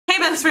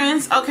best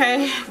friends,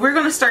 okay, we're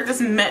gonna start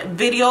this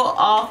video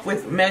off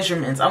with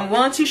measurements. I'm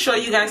going to show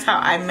you guys how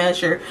I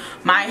measure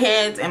my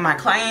heads and my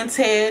clients'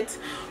 heads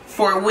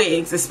for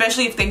wigs,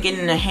 especially if they're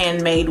getting a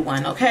handmade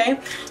one. Okay,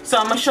 so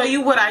I'm gonna show you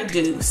what I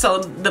do. So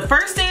the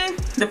first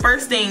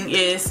thing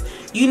is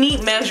you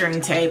need measuring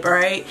tape. All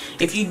right,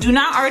 if you do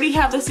not already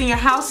have this in your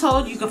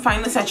household, you can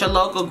find this at your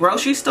local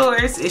grocery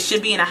stores. It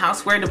should be in a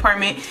houseware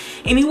department.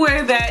 Any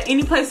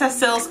place that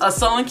sells a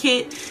sewing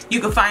kit, you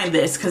can find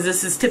this, because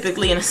this is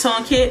typically in a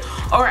sewing kit.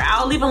 Or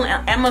I'll leave an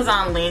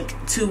Amazon link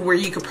to where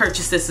you can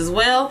purchase this as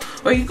well,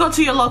 or you go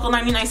to your local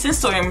 99-cent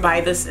store and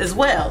buy this as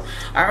well.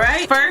 All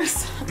right,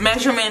 first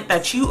measurement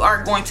that you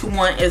are going to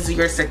want is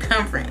your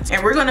circumference,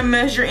 and we're going to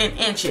measure in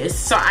inches.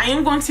 So I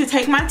am going to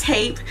take my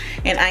tape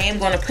and I am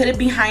going to put it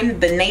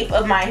behind the nape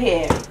of my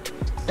head,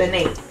 and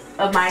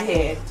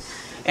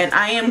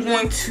I am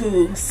going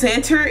to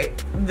center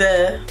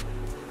the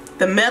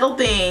metal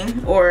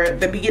thing, or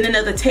the beginning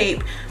of the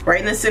tape, right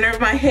in the center of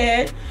my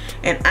head,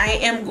 and I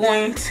am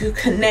going to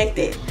connect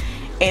it,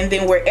 and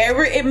then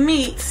wherever it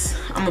meets,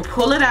 I'm gonna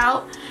pull it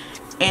out,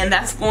 and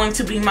that's going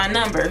to be my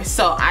number.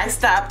 So I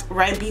stopped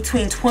right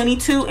between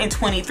 22 and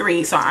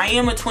 23. So I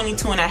am a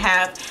 22 and a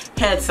half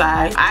head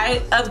size.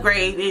 I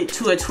upgraded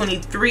to a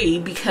 23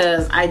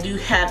 because I do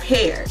have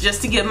hair.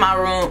 Just to give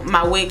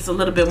my wigs a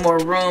little bit more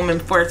room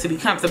and for it to be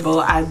comfortable,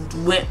 I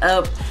went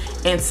up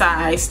in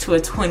size to a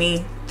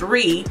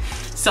 23.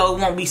 So it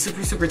won't be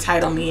super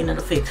tight on me and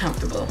it'll fit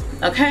comfortable.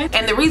 Okay,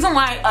 and the reason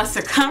why a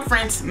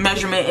circumference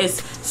measurement is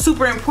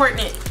super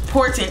important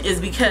is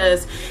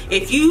because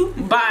if you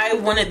buy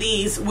one of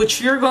these,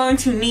 which you're going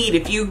to need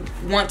if you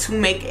want to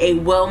make a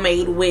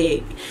well-made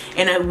wig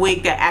and a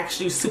wig that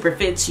actually super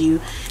fits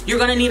you, you're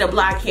going to need a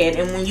blackhead.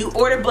 And when you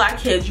order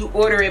blackheads, you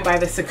order it by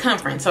the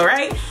circumference. All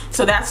right,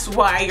 so that's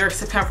why your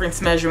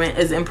circumference measurement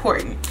is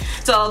important.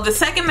 So the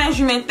second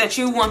measurement that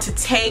you want to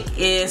take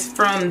is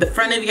from the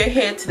front of your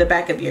head to the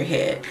back of your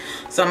head.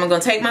 So I'm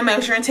going to take my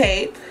measuring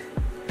tape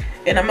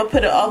and I'm going to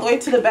put it all the way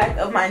to the back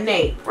of my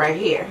nape right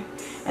here.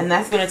 And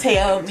that's going to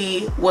tell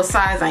me what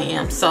size I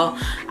am. So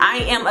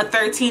I am a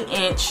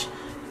 13-inch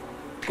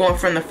going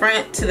from the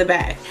front to the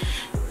back.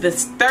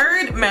 This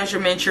third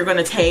measurement you're going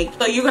to take,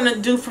 so you're going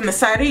to do from the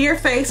side of your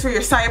face where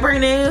your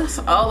sideburn is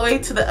all the way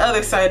to the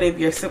other side of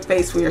your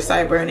face where your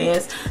sideburn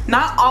is.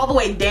 Not all the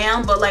way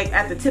down, but like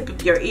at the tip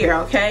of your ear,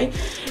 okay?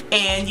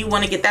 And you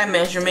want to get that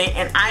measurement,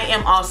 and I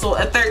am also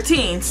a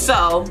 13.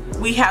 So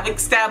we have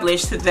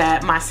established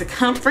that my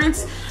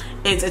circumference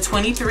is a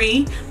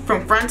 23,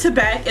 from front to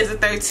back is a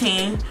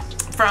 13,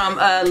 from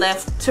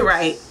left to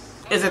right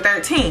is a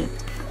 13.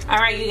 All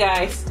right, you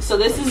guys, so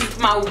this is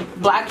my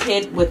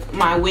blackhead with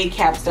my wig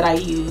caps that I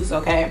use.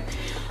 Okay,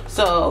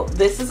 so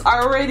this is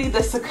already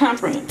the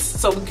circumference,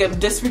 so we can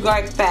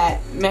disregard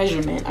that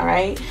measurement. All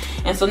right,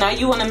 and so now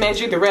you want to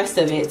measure the rest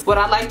of it. What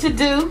I like to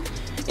do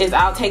is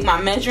I'll take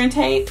my measuring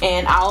tape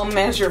and I'll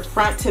measure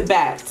front to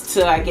back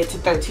till I get to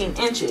 13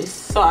 inches.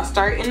 So I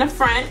start in the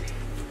front,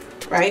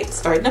 right,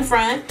 start in the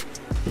front,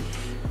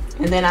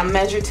 and then I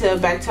measure to the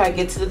back till I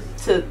get to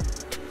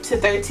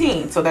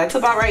 13. So that's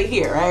about right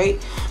here, right?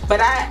 But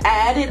I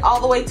added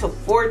all the way to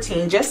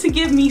 14 just to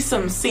give me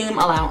some seam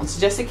allowance,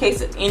 just in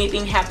case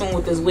anything happened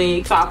with this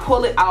wig. So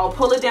I'll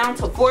pull it down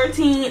to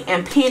 14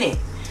 and pin it.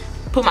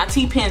 Put my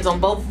T-pins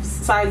on both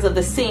sides of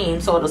the seam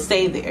so it'll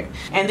stay there.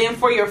 And then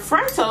for your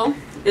frontal,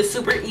 it's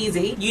super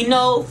easy. You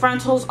know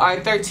frontals are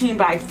 13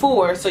 by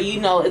 4, so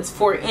you know it's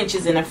 4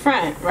 inches in the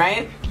front,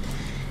 right?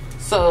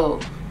 So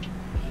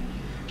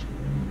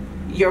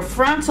your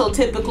frontal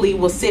typically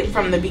will sit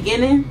from the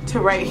beginning to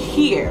right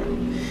here,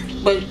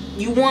 but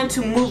you want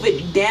to move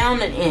it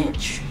down an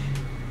inch.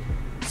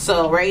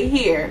 So right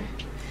here,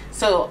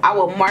 so I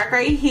will mark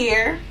right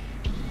here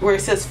where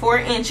it says 4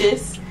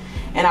 inches,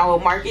 and I will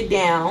mark it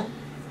down,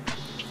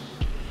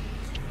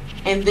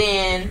 and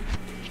then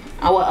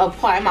I will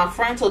apply my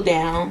frontal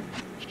down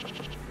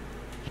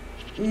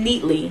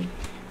neatly,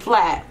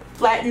 flat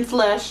and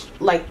flush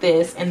like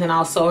this, and then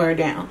I'll sew her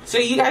down. So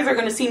you guys are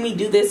going to see me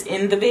do this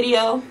in the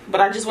video,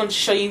 but I just want to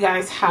show you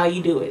guys how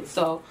you do it.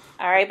 So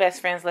alright, best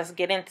friends, let's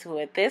get into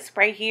it. This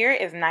right here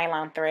is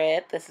nylon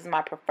thread. This is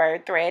my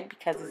preferred thread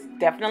because it's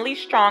definitely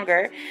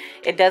stronger.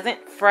 It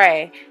doesn't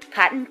fray.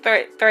 Cotton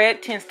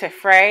thread tends to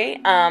fray,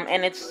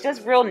 and it's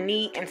just real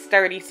neat and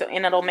sturdy,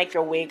 and it'll make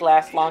your wig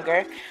last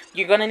longer.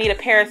 You're going to need a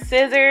pair of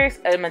scissors,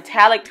 a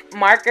metallic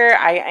marker.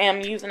 I am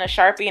using a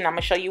Sharpie, and I'm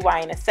going to show you why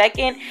in a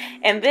second.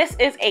 And this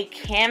is a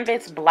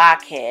canvas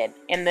blockhead,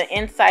 and the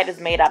inside is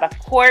made out of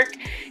cork.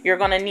 You're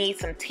going to need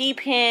some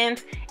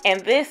T-pins,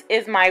 and this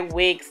is my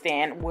wig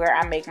stand where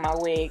I make my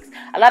wigs.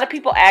 A lot of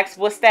people ask,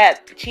 what's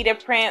that cheetah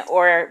print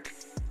or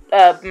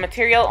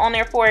material on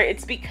there for?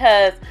 It's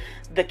because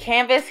the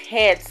canvas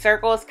head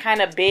circle is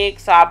kind of big,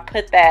 so I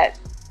put that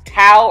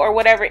towel or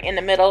whatever in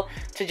the middle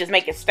to just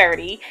make it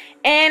sturdy.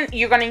 And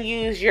you're going to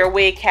use your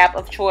wig cap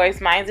of choice.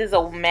 Mine is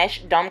a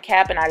mesh dome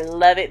cap, and I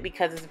love it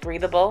because it's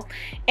breathable.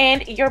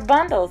 And your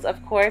bundles,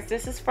 of course.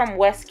 This is from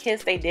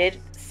Westkiss. They did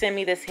send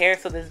me this hair,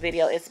 so this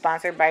video is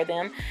sponsored by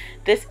them.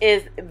 This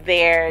is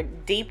their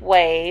deep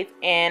wave,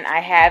 and I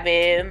have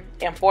it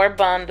in 4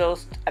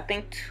 bundles. I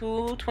think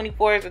 2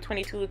 24s or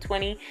 22 to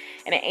 20,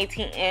 and an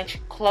 18-inch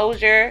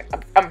closure.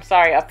 I'm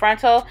sorry, a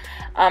frontal.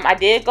 I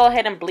did go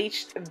ahead and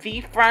bleach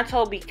the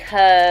frontal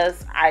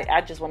because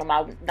I just wanted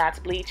my knots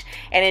bleached,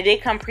 and it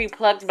did come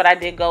pre-plucked, but I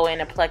did go in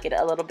and pluck it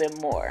a little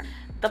bit more.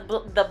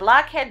 The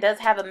blockhead does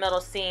have a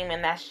middle seam,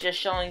 and that's just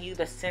showing you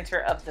the center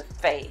of the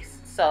face.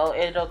 So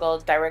it'll go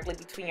directly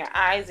between your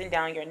eyes and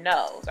down your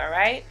nose, all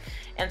right?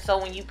 And so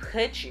when you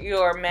put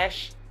your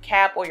mesh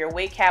cap or your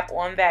wig cap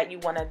on that, you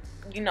want to,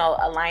 you know,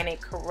 align it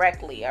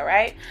correctly, all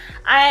right?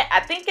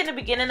 I think in the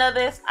beginning of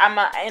this, I'm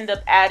going to end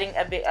up adding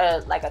a bit,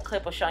 like a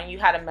clip of showing you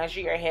how to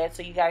measure your head,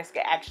 so you guys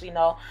can actually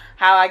know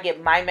how I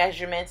get my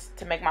measurements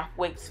to make my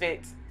wigs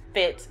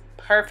fit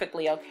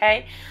perfectly,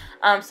 okay?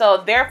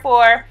 So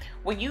therefore,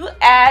 when you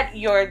add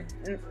your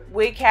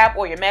wig cap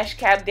or your mesh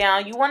cap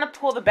down, you want to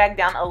pull the back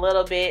down a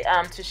little bit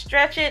to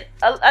stretch it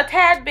a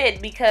tad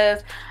bit,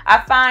 because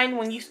I find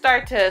when you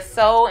start to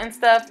sew and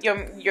stuff,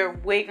 your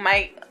wig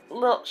might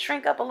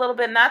shrink up a little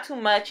bit, not too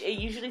much. It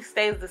usually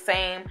stays the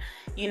same,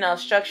 you know,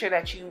 structure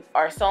that you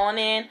are sewing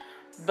in,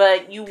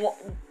 but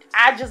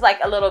I just like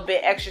a little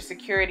bit extra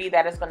security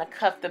that is going to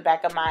cuff the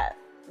back of my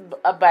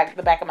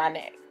the back of my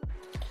neck.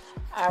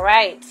 All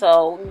right,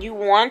 so you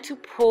want to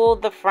pull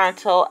the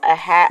frontal a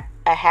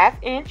half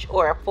inch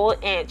or a full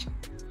inch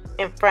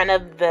in front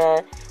of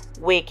the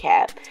wig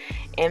cap,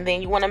 and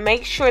then you want to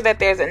make sure that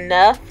there's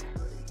enough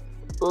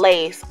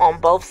lace on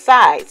both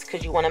sides,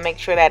 because you want to make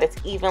sure that it's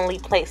evenly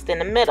placed in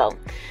the middle.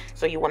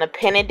 So you want to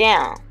pin it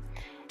down.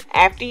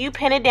 After you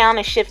pin it down,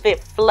 it should fit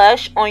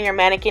flush on your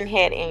mannequin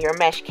head and your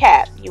mesh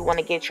cap. You want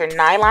to get your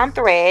nylon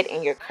thread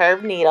and your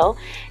curved needle,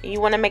 and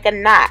you want to make a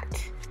knot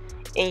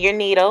in your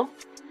needle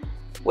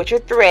with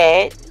your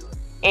thread,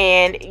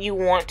 and you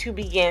want to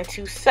begin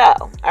to sew.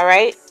 All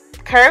right,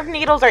 curved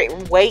needles are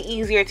way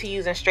easier to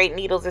use than straight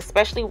needles,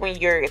 especially when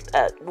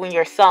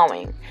you're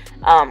sewing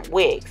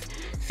wigs.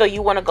 So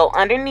you want to go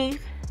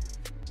underneath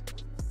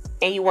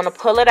and you want to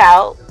pull it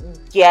out.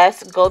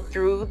 Yes, go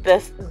through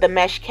the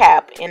mesh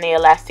cap in the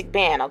elastic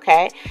band.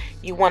 Okay,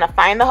 you want to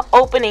find the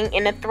opening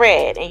in the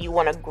thread, and you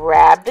want to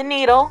grab the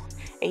needle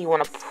and you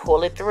want to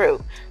pull it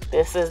through.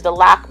 This is the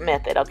lock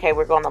method. Okay,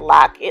 we're going to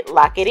lock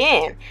it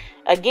in.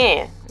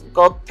 Again,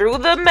 go through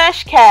the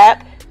mesh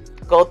cap,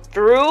 go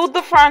through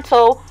the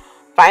frontal,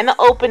 find the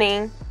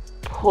opening,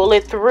 pull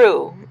it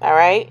through. All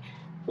right,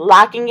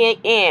 locking it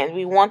in.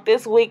 We want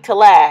this wig to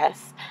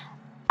last.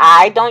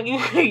 I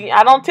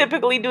don't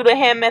typically do the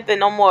hand method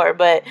no more,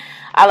 but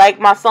I like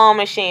my sewing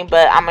machine.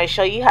 But I'm going to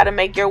show you how to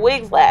make your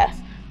wigs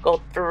last.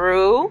 Go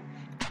through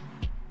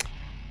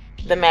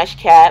the mesh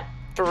cap,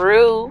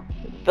 through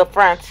the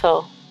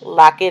frontal,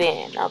 lock it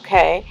in,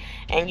 okay?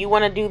 And you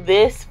want to do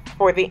this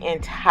for the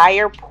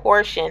entire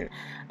portion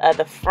of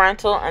the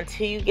frontal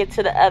until you get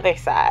to the other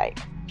side.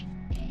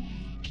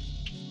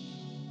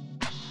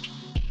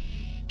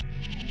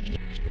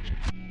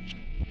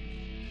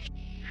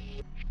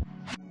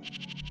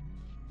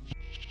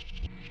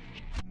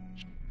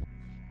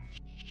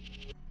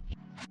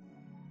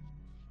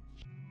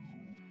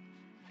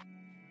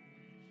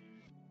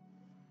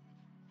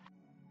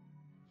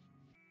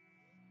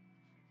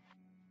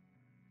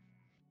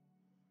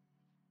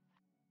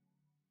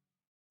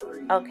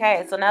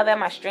 Okay, so now that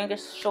my string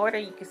is shorter,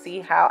 you can see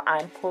how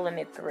I'm pulling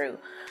it through.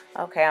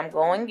 Okay, I'm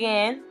going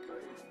in.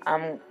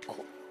 I'm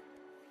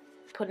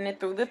putting it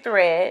through the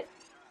thread,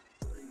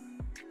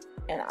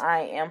 and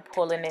I am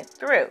pulling it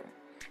through.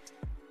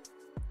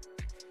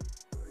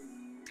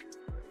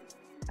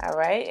 All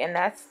right, and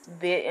that's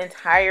the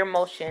entire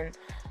motion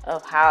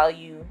of how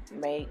you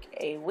make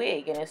a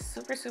wig, and it's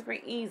super, super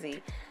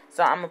easy.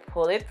 So I'm gonna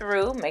pull it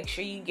through. Make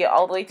sure you get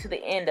all the way to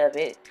the end of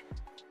it.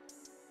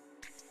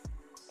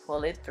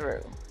 Pull it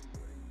through,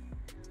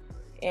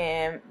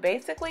 and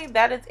basically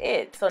that is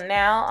it. So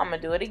now I'm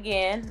gonna do it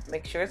again,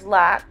 make sure it's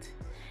locked,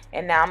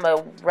 and now I'm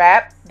gonna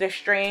wrap the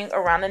string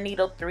around the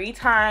needle 3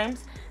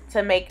 times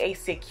to make a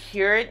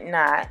secured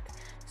knot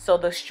so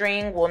the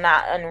string will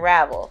not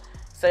unravel.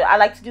 So I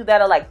like to do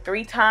that like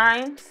 3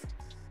 times,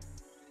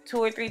 2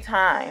 or 3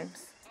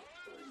 times,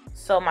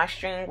 so my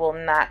string will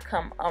not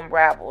come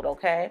unraveled.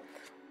 Okay,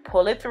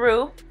 pull it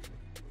through.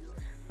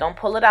 Don't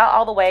pull it out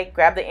all the way.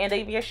 Grab the end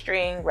of your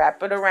string,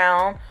 wrap it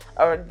around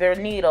or the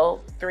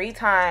needle 3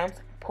 times,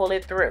 pull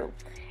it through.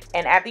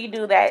 And after you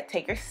do that,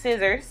 take your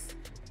scissors,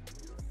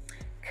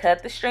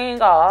 cut the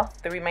string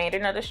off, the remainder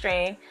of the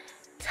string,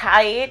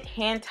 tie it,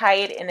 hand tie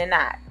it in a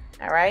knot.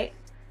 All right,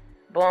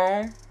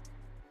 boom,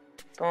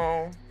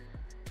 boom,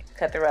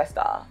 cut the rest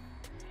off.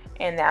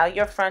 And now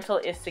your frontal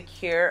is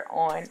secure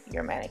on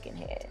your mannequin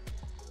head.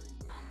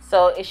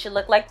 So it should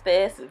look like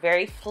this,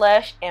 very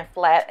flush and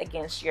flat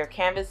against your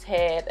canvas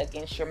head,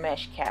 against your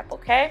mesh cap,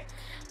 okay?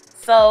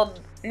 So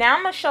now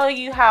I'm going to show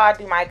you how I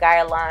do my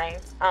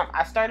guidelines.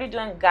 I started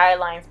doing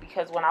guidelines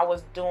because when I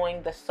was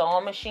doing the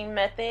sewing machine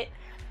method,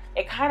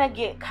 it kind of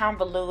get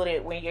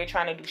convoluted when you're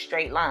trying to do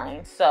straight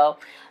lines. So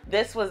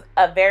this was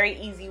a very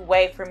easy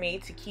way for me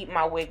to keep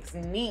my wigs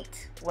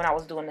neat when I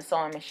was doing the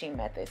sewing machine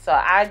method. So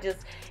I just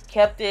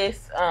kept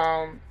this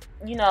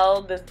you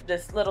know,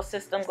 this little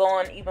system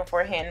going even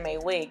for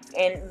handmade wigs.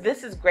 And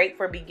this is great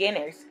for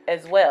beginners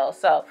as well.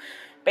 So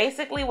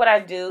basically what I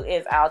do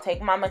is I'll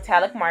take my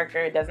metallic marker.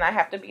 It does not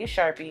have to be a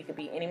Sharpie. It could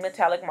be any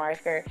metallic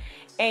marker.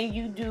 And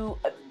you do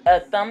a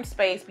thumb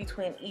space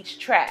between each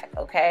track,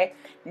 okay?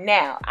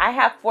 Now, I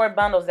have 4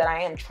 bundles that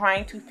I am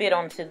trying to fit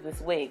onto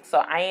this wig. So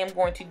I am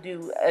going to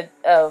do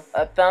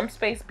a thumb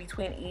space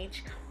between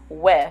each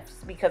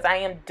wefts because I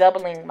am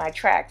doubling my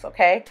tracks,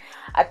 okay?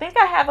 I think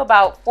I have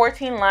about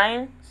 14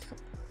 lines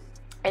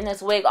in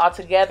this wig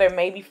altogether,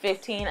 maybe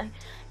 15,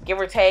 give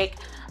or take.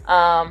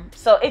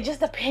 So it just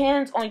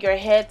depends on your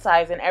head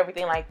size and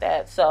everything like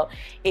that. So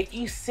if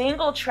you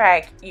single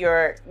track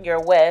your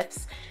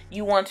wefts,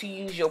 you want to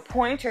use your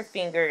pointer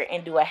finger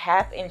and do a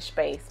 1/2 inch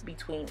space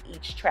between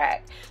each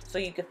track so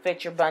you can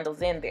fit your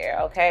bundles in there,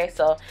 okay?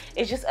 So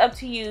it's just up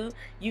to you.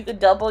 You could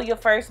double your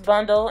first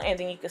bundle and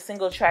then you can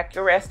single track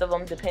the rest of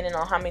them depending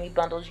on how many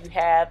bundles you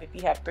have. If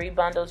you have 3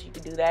 bundles, you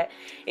could do that.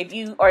 If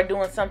you are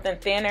doing something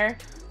thinner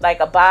like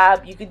a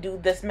bob, you could do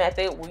this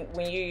method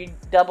when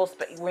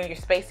you're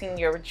spacing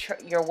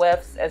your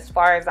wefts as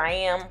far as I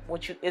am,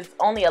 which is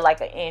only like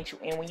 1 inch,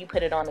 and when you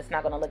put it on, it's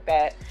not going to look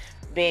that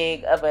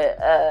big of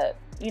a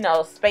you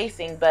know,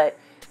 spacing. But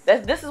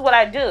this is what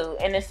I do,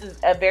 and this is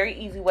a very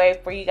easy way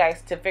for you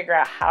guys to figure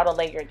out how to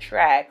lay your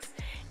tracks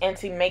and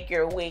to make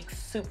your wigs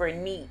super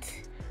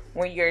neat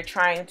when you're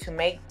trying to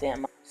make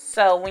them.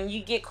 So when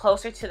you get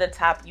closer to the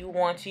top, you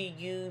want to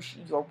use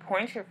your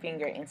pointer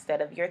finger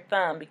instead of your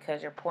thumb,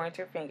 because your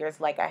pointer finger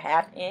is like a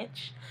 1/2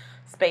 inch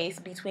space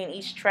between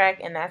each track,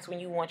 and that's when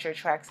you want your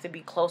tracks to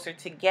be closer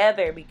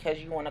together because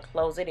you want to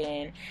close it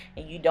in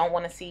and you don't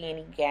want to see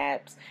any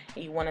gaps,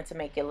 and you want it to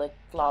make it look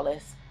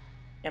flawless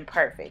and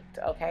perfect,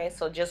 okay?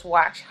 So just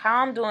watch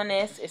how I'm doing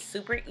this. It's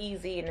super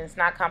easy and it's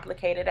not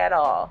complicated at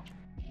all.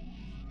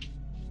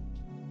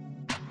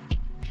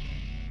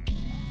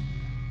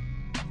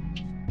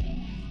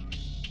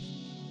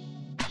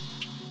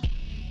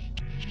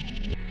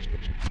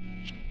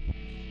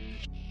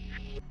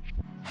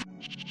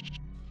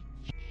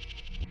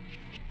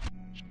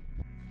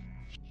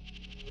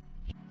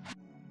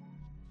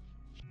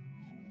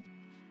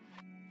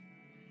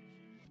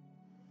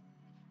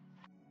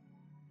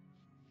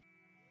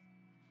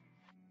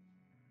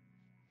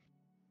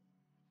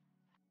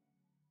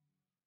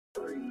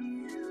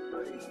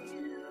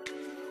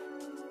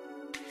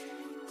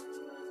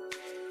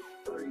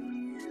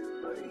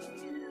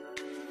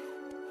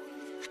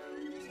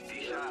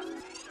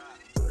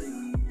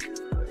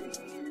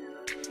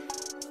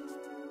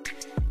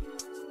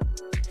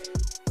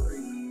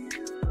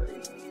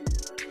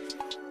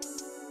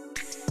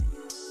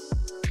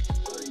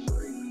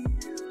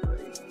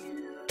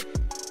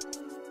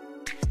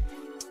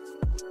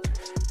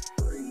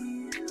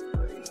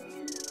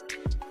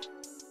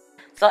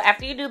 So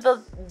after you do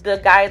the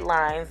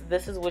guidelines,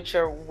 this is what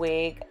your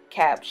wig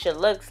cap should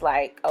look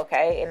like,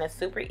 okay? And it's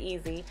super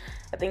easy.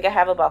 I think I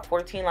have about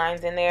 14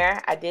 lines in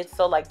there. I did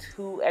sew like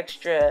 2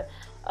 extra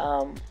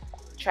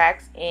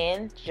tracks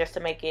in just to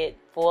make it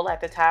full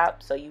at the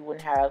top so you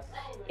wouldn't have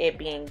it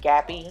being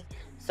gappy.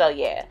 So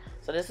yeah,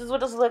 so this is what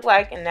this look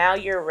like, and now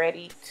you're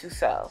ready to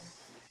sew.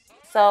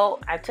 So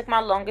I took my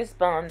longest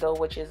bundle,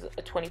 which is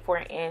a 24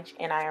 inch,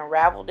 and I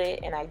unraveled it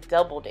and I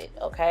doubled it,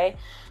 okay?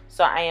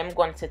 So I am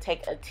going to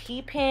take a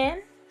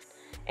T-pin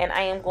and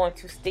I am going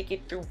to stick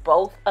it through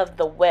both of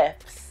the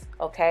wefts,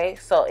 okay?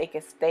 So it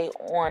can stay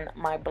on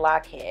my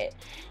blockhead,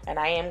 and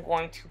I am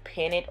going to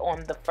pin it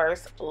on the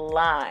first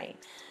line.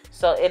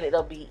 So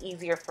it'll be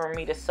easier for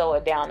me to sew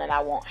it down, and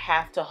I won't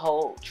have to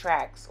hold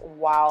tracks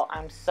while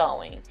I'm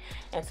sewing.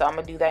 And so I'm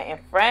going to do that in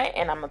front,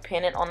 and I'm going to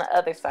pin it on the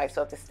other side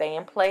so it can stay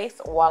in place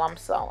while I'm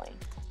sewing.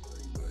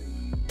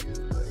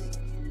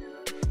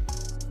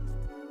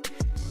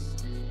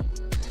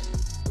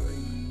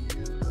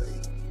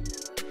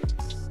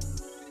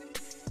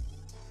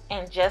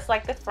 And just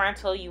like the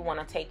frontal, you want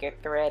to take your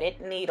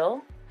threaded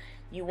needle.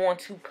 You want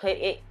to put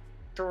it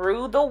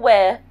through the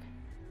weft,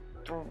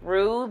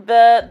 through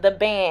the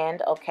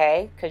band,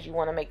 okay, because you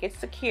want to make it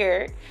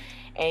secured,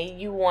 and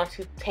you want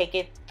to take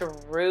it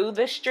through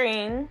the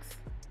strings,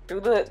 through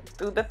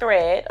the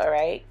thread, all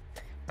right,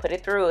 put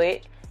it through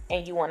it,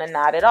 and you want to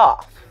knot it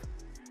off,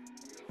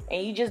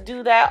 and you just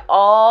do that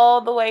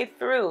all the way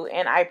through,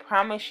 and I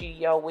promise you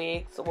your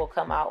wigs will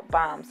come out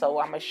bomb. So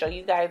I'm gonna show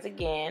you guys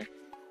again.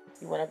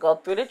 You want to go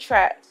through the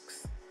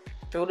tracks,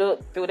 through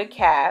the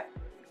cap,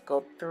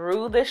 go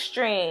through the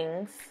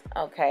strings,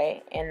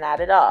 okay, and knot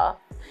it off.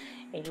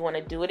 And you want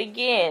to do it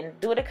again.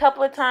 Do it a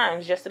couple of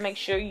times just to make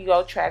sure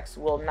your tracks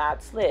will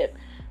not slip.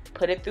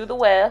 Put it through the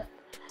weft,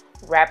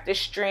 wrap the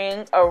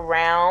string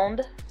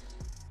around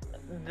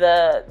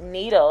the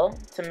needle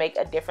to make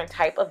a different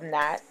type of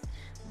knot.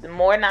 The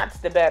more knots,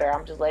 the better.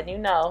 I'm just letting you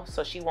know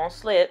so she won't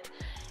slip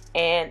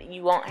and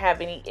you won't have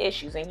any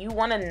issues. And you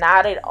want to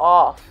knot it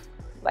off.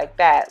 like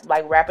that,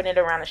 like wrapping it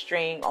around a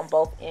string on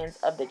both ends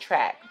of the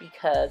track,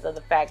 because of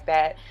the fact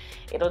that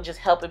it'll just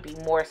help it be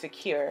more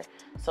secure.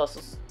 So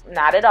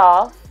knot it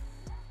off,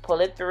 pull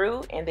it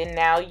through, and then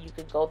now you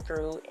could go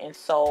through and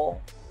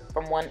sew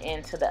from one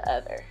end to the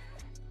other.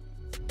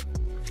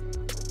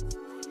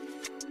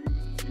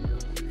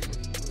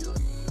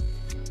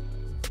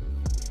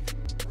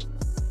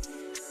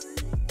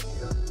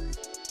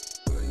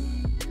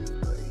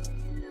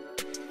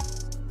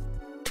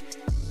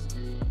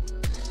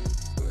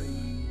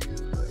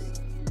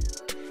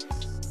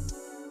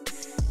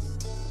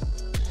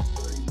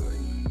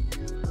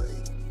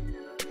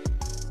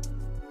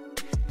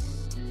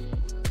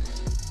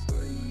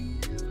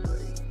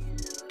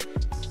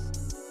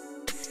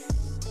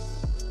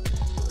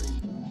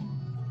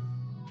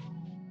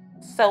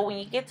 So when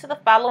you get to the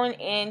following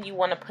end, you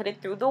want to put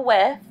it through the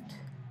weft,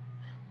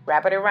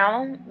 wrap it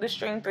around the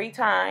string 3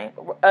 times,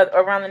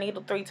 around the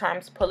needle 3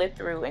 times, pull it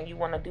through, and you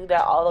want to do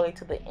that all the way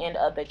to the end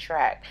of the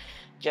track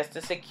just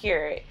to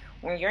secure it.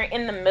 When you're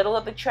in the middle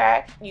of the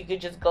track, you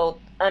could just go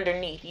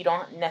underneath. You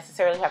don't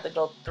necessarily have to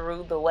go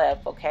through the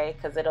weft, okay?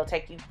 Because it'll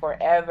take you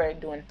forever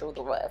doing through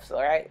the wefts,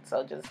 all right?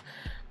 So just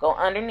go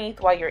underneath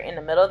while you're in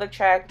the middle of the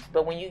track.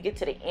 But when you get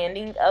to the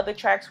ending of the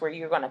tracks where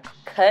you're going to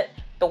cut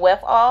the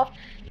weft off,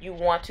 you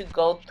want to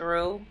go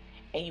through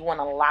and you want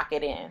to lock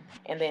it in.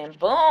 And then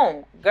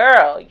boom,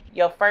 girl,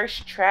 your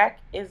first track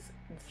is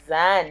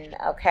done,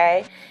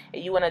 okay?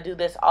 And you want to do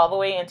this all the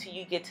way until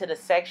you get to the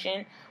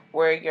section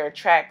where your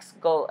tracks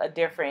go a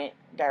different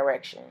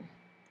direction.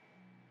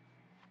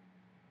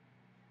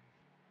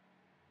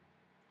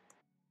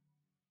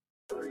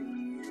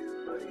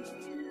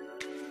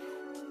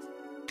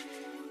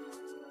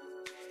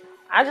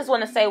 I just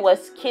want to say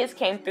Westkisshair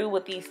came through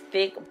with these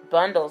thick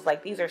bundles.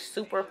 Like, these are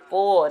super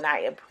full, and I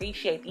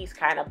appreciate these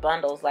kind of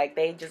bundles. Like,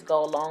 they just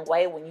go a long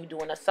way when you're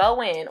doing a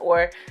sew-in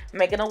or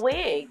making a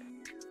wig.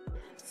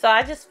 So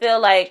I just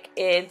feel like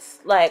it's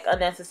like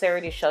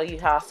unnecessary to show you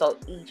how I sew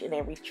each and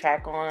every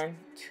track on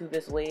to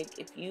this wig.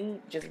 If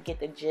you just get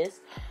the gist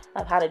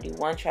of how to do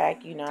one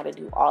track, you know how to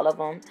do all of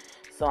them.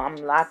 So I'm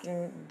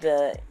locking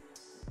the,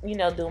 you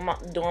know,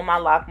 doing my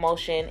lock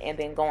motion and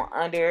then going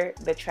under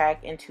the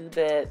track into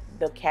the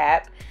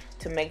cap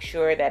to make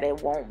sure that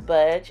it won't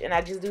budge. And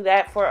I just do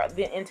that for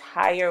the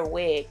entire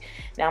wig.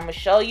 Now I'm going to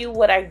show you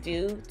what I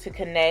do to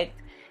connect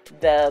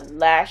the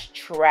last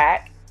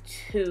track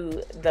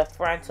to the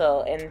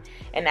frontal,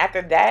 and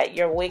after that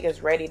your wig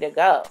is ready to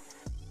go.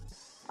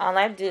 All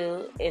I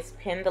do is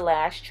pin the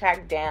last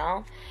track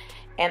down,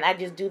 and I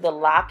just do the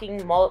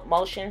locking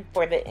motion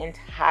for the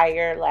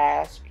entire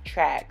last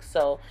track.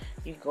 So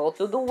you go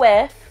through the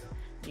weft,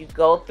 you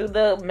go through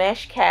the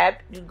mesh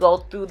cap, you go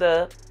through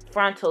the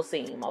frontal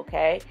seam,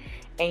 okay?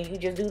 And you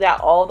just do that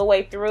all the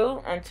way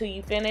through until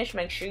you finish.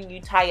 Make sure you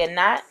tie a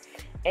knot,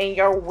 and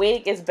your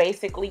wig is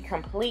basically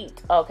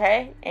complete,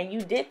 okay? And you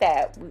did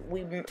that.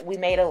 We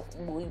made a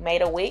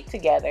wig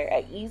together,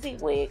 an easy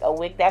wig, a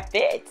wig that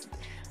fits.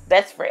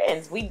 Best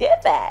friends. We did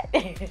that.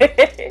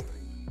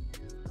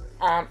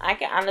 I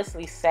can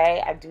honestly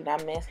say I do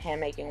not miss hand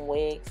making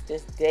wigs.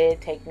 This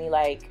did take me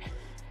like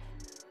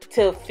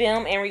to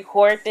film and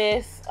record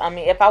this. I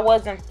mean, if I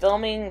wasn't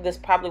filming, this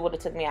probably would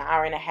have took me an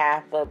hour and a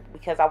half, but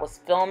because I was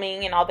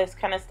filming and all this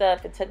kind of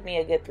stuff, it took me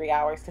a good 3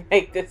 hours to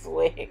make this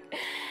wig.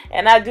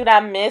 And I do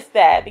not miss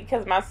that,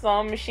 because my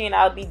sewing machine,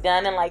 I'll be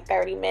done in like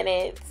 30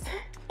 minutes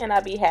and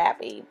I'll be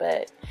happy.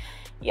 But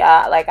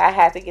yeah, like, I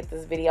had to get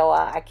this video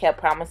out. I kept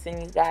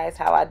promising you guys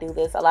how I do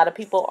this. A lot of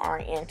people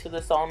aren't into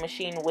the sewing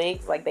machine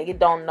wigs, like they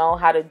don't know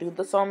how to do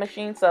the sewing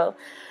machine. So,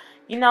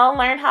 you know,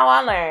 learn how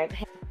I learned.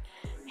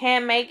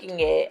 Hand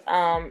making it,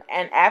 and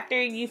after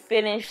you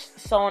finish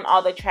sewing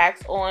all the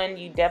tracks on,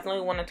 you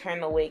definitely want to turn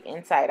the wig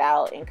inside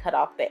out and cut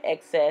off the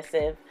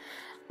excessive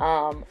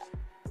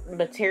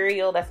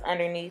material that's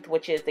underneath,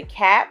 which is the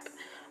cap.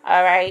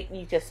 All right,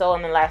 you can sew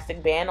an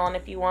elastic band on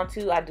if you want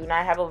to. I do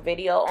not have a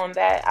video on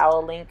that.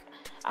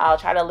 I'll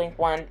try to link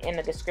one in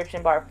the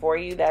description bar for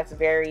you. That's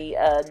very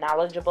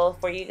knowledgeable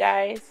for you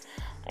guys.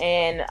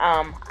 And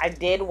I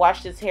did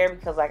wash this hair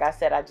because, like I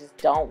said, I just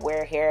don't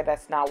wear hair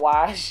that's not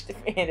washed,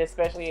 and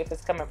especially if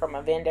it's coming from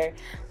a vendor,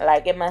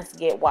 like, it must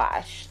get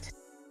washed.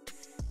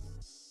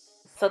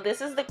 So this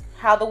is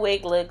how the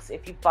wig looks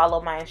if you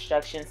follow my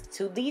instructions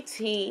to the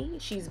T.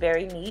 She's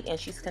very neat and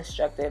she's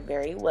constructed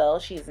very well.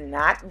 She's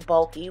not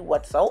bulky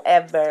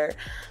whatsoever,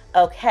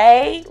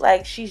 okay?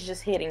 Like, she's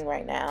just hitting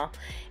right now,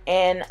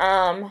 and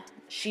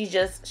she's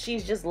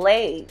just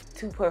laid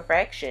to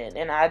perfection.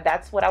 And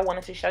that's what I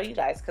wanted to show you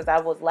guys, because I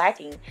was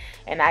lacking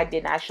and I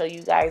did not show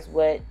you guys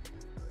what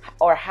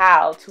or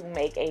how to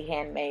make a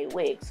handmade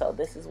wig. So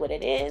this is what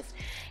it is.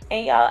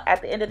 And y'all,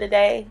 at the end of the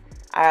day,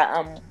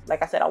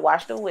 like I said, I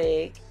washed the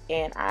wig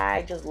and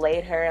I just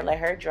laid her and let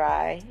her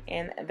dry,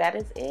 and that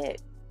is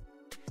it.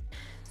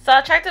 So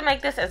I tried to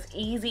make this as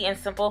easy and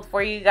simple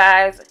for you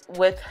guys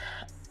with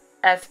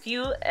as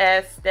few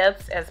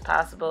steps as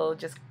possible,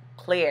 just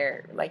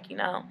clear, like, you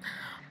know.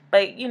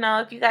 But, you know,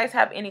 if you guys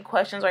have any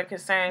questions or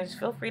concerns,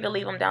 feel free to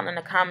leave them down in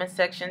the comment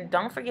section.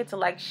 Don't forget to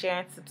like, share,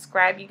 and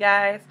subscribe, you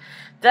guys.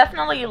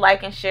 Definitely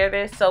like and share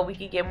this so we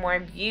can get more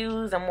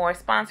views and more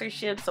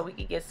sponsorships, so we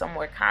can get some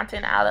more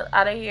content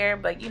out of here.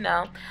 But, you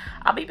know,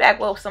 I'll be back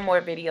with some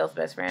more videos,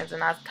 best friends,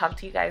 and I'll talk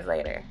to you guys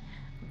later.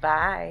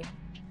 Bye.